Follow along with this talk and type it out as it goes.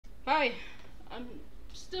try. I'm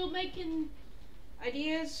still making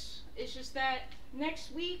ideas. It's just that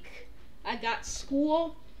next week I got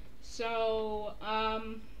school, so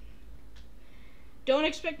don't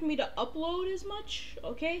expect me to upload as much,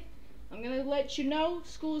 okay? I'm gonna let you know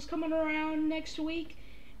school is coming around next week,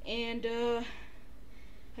 and I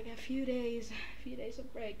got a few days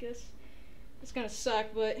of break. It's gonna suck,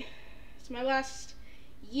 but it's my last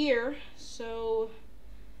year, so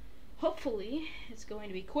hopefully it's going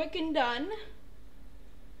to be quick and done.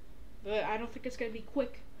 But I don't think it's gonna be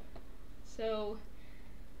quick, so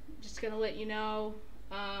just gonna let you know.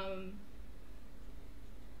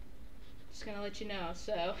 Just gonna let you know.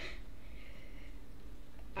 So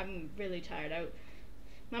I'm really tired.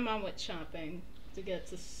 My mom went shopping to get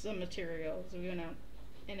some materials. We went out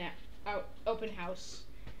in an open house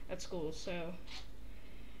at school. So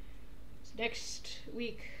next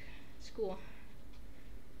week, school.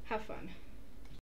 Have fun.